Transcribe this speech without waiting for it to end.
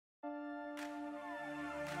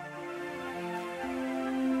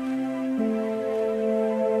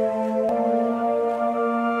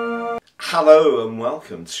Hello and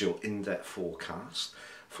welcome to your in-depth forecast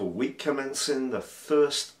for week commencing the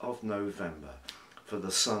 1st of November for the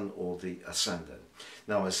Sun or the Ascendant.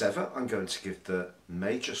 Now, as ever, I'm going to give the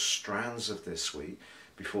major strands of this week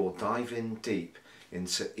before diving deep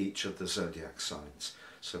into each of the Zodiac signs,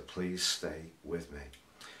 so please stay with me.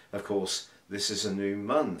 Of course, this is a new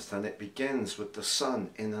month and it begins with the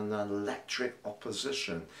Sun in an electric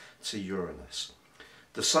opposition to Uranus.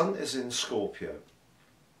 The Sun is in Scorpio,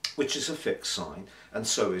 which is a fixed sign, and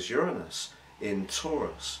so is Uranus in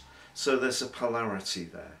Taurus. So there's a polarity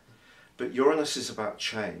there. But Uranus is about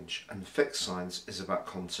change and fixed signs is about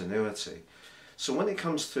continuity. So when it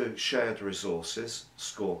comes to shared resources,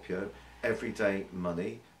 Scorpio, everyday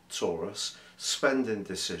money, Taurus, spending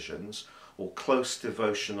decisions, or close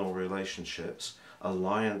devotional relationships,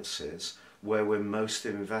 alliances, where we're most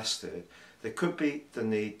invested, there could be the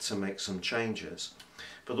need to make some changes.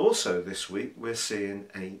 But also this week we're seeing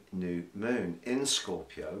a new moon in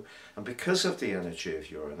Scorpio, and because of the energy of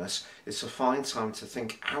Uranus, it's a fine time to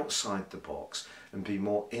think outside the box and be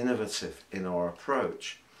more innovative in our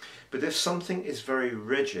approach. But if something is very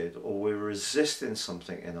rigid or we're resisting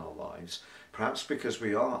something in our lives, perhaps because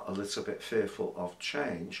we are a little bit fearful of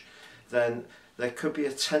change, then there could be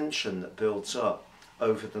a tension that builds up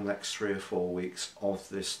over the next 3 or 4 weeks of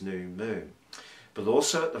this new moon. But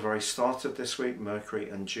also at the very start of this week, Mercury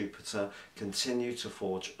and Jupiter continue to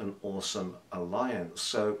forge an awesome alliance.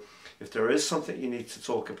 So if there is something you need to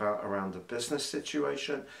talk about around a business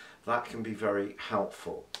situation, that can be very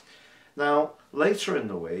helpful. Now, later in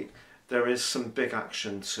the week, there is some big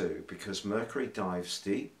action too, because Mercury dives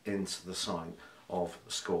deep into the sign of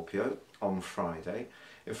Scorpio on Friday.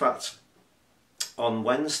 In fact, on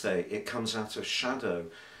Wednesday, it comes out of shadow,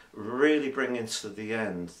 really bringing to the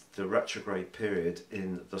end the retrograde period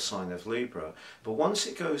in the sign of Libra. But once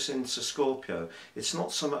it goes into Scorpio, it's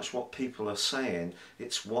not so much what people are saying,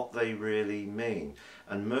 it's what they really mean.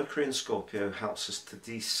 And Mercury in Scorpio helps us to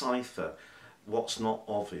decipher what's not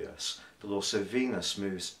obvious. But also Venus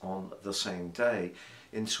moves on the same day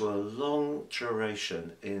into a long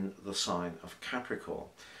duration in the sign of Capricorn.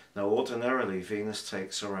 Now, ordinarily, Venus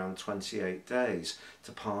takes around 28 days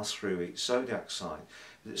to pass through each zodiac sign.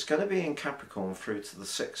 But it's going to be in Capricorn through to the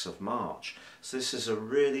 6th of March. So this is a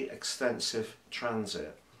really extensive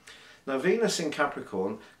transit. Now, Venus in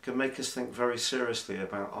Capricorn can make us think very seriously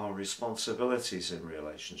about our responsibilities in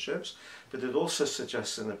relationships, but it also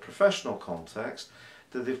suggests in a professional context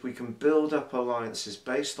that if we can build up alliances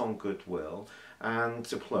based on goodwill and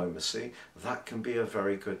diplomacy, that can be a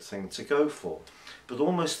very good thing to go for. But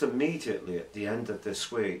almost immediately at the end of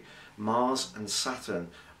this week, Mars and Saturn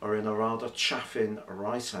are in a rather chaffing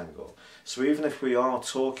right angle. So even if we are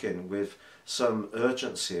talking with some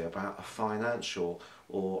urgency about a financial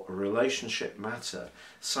or a relationship matter,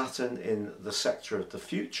 Saturn in the sector of the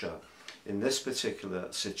future, in this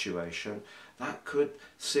particular situation, that could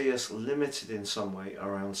see us limited in some way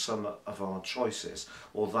around some of our choices,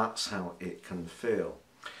 or that's how it can feel.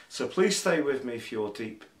 So please stay with me for your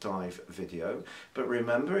deep dive video. But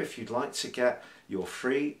remember, if you'd like to get your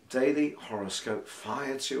free daily horoscope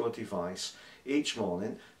fired to your device each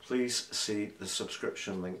morning, please see the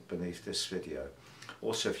subscription link beneath this video.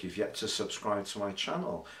 Also, if you've yet to subscribe to my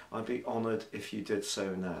channel, I'd be honoured if you did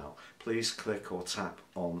so now. Please click or tap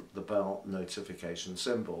on the bell notification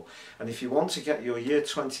symbol. And if you want to get your year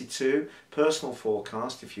 22 personal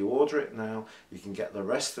forecast, if you order it now, you can get the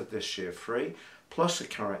rest of this year free, plus a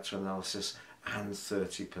character analysis and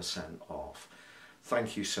 30% off.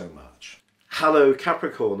 Thank you so much. Hello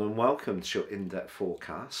Capricorn, and welcome to your in-depth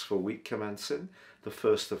forecast for week commencing the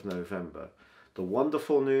 1st of November. The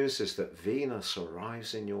wonderful news is that Venus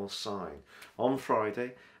arrives in your sign on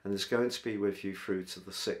Friday and is going to be with you through to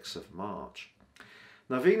the 6th of March.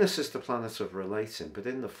 Now, Venus is the planet of relating, but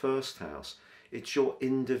in the first house, it's your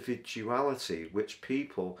individuality which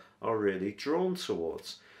people are really drawn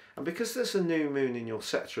towards. And because there's a new moon in your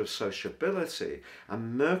sector of sociability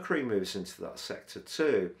and Mercury moves into that sector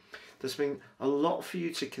too, there's been a lot for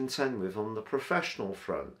you to contend with on the professional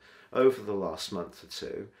front over the last month or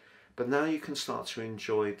two. But now you can start to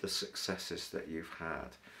enjoy the successes that you've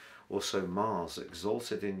had. Also, Mars,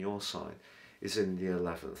 exalted in your sign, is in the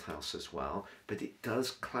 11th house as well, but it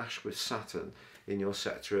does clash with Saturn in your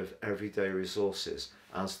sector of everyday resources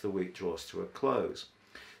as the week draws to a close.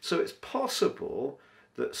 So it's possible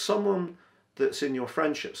that someone that's in your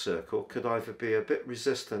friendship circle could either be a bit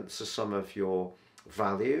resistant to some of your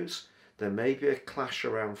values, there may be a clash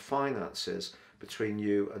around finances between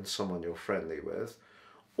you and someone you're friendly with,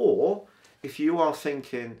 or if you are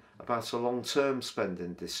thinking about a long-term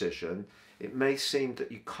spending decision, it may seem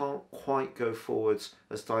that you can't quite go forwards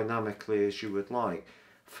as dynamically as you would like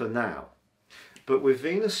for now. But with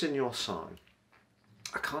Venus in your sign,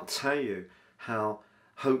 I can't tell you how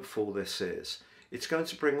hopeful this is. It's going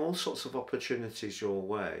to bring all sorts of opportunities your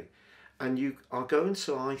way, and you are going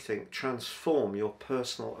to, I think, transform your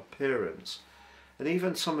personal appearance, and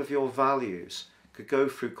even some of your values could go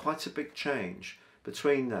through quite a big change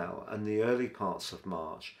between now and the early parts of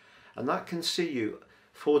March, and that can see you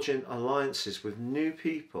forging alliances with new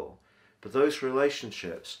people, but those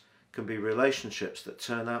relationships can be relationships that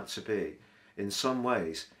turn out to be, in some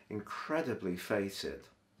ways, incredibly fated.